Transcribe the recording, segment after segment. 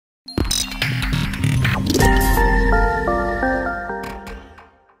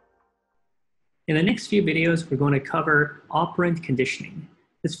In the next few videos, we're going to cover operant conditioning.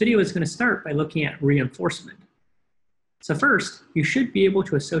 This video is going to start by looking at reinforcement. So first, you should be able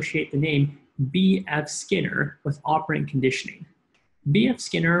to associate the name B.F. Skinner with operant conditioning. B.F.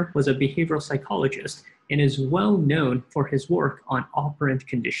 Skinner was a behavioral psychologist and is well known for his work on operant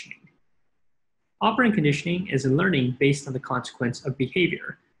conditioning. Operant conditioning is learning based on the consequence of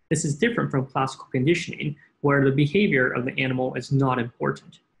behavior. This is different from classical conditioning, where the behavior of the animal is not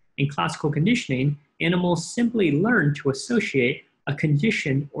important. In classical conditioning, animals simply learn to associate a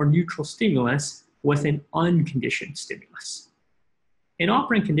conditioned or neutral stimulus with an unconditioned stimulus. In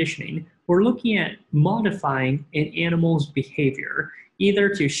operant conditioning, we're looking at modifying an animal's behavior, either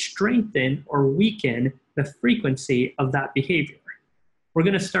to strengthen or weaken the frequency of that behavior. We're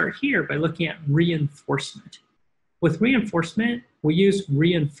going to start here by looking at reinforcement. With reinforcement, we use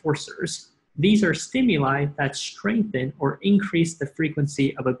reinforcers. These are stimuli that strengthen or increase the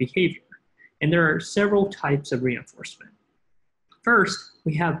frequency of a behavior. And there are several types of reinforcement. First,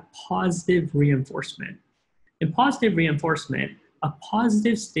 we have positive reinforcement. In positive reinforcement, a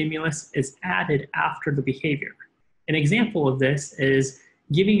positive stimulus is added after the behavior. An example of this is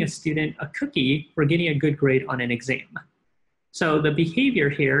giving a student a cookie for getting a good grade on an exam. So the behavior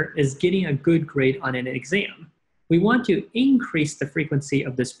here is getting a good grade on an exam. We want to increase the frequency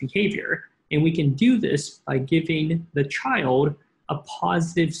of this behavior, and we can do this by giving the child a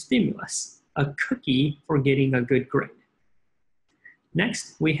positive stimulus, a cookie for getting a good grade.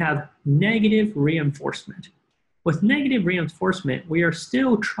 Next, we have negative reinforcement. With negative reinforcement, we are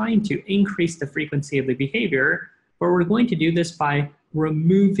still trying to increase the frequency of the behavior, but we're going to do this by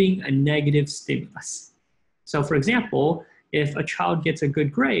removing a negative stimulus. So for example, if a child gets a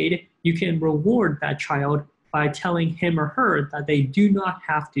good grade, you can reward that child by telling him or her that they do not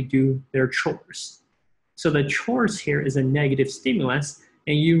have to do their chores. So the chores here is a negative stimulus,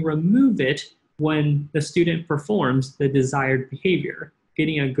 and you remove it when the student performs the desired behavior,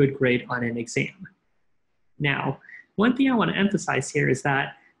 getting a good grade on an exam. Now, one thing I want to emphasize here is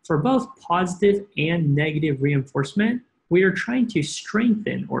that for both positive and negative reinforcement, we are trying to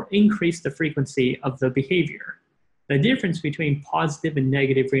strengthen or increase the frequency of the behavior. The difference between positive and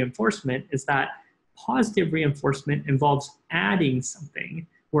negative reinforcement is that positive reinforcement involves adding something,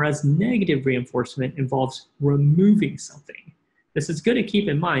 whereas negative reinforcement involves removing something. This is good to keep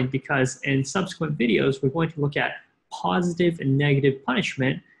in mind because in subsequent videos, we're going to look at positive and negative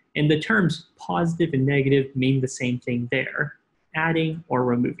punishment, and the terms positive and negative mean the same thing there, adding or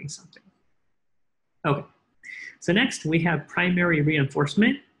removing something. Okay, so next we have primary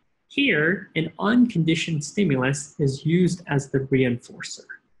reinforcement. Here, an unconditioned stimulus is used as the reinforcer.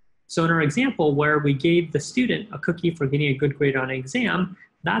 So in our example where we gave the student a cookie for getting a good grade on an exam,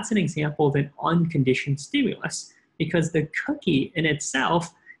 that's an example of an unconditioned stimulus because the cookie in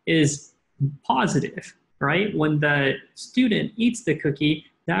itself is positive, right? When the student eats the cookie,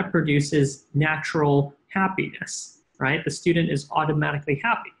 that produces natural happiness, right? The student is automatically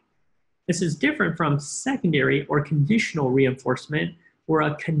happy. This is different from secondary or conditional reinforcement, where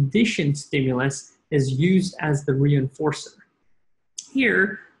a conditioned stimulus is used as the reinforcer.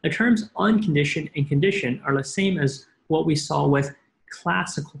 Here, the terms unconditioned and conditioned are the same as what we saw with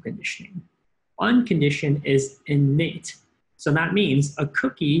classical conditioning. Unconditioned is innate. So that means a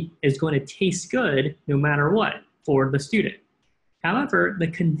cookie is going to taste good no matter what for the student. However, the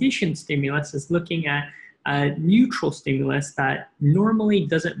conditioned stimulus is looking at a neutral stimulus that normally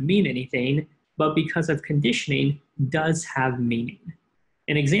doesn't mean anything, but because of conditioning does have meaning.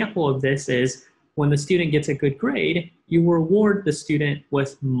 An example of this is when the student gets a good grade, you reward the student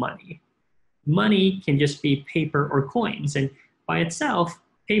with money. Money can just be paper or coins, and by itself,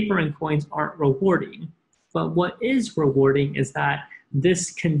 paper and coins aren't rewarding. But what is rewarding is that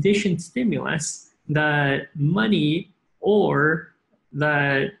this conditioned stimulus, the money or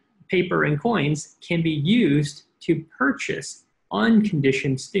the paper and coins, can be used to purchase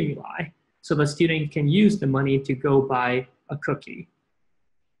unconditioned stimuli. So the student can use the money to go buy a cookie.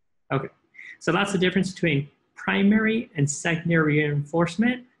 Okay, so that's the difference between primary and secondary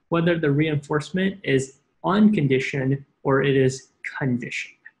reinforcement, whether the reinforcement is unconditioned or it is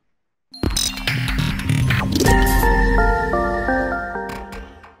conditioned.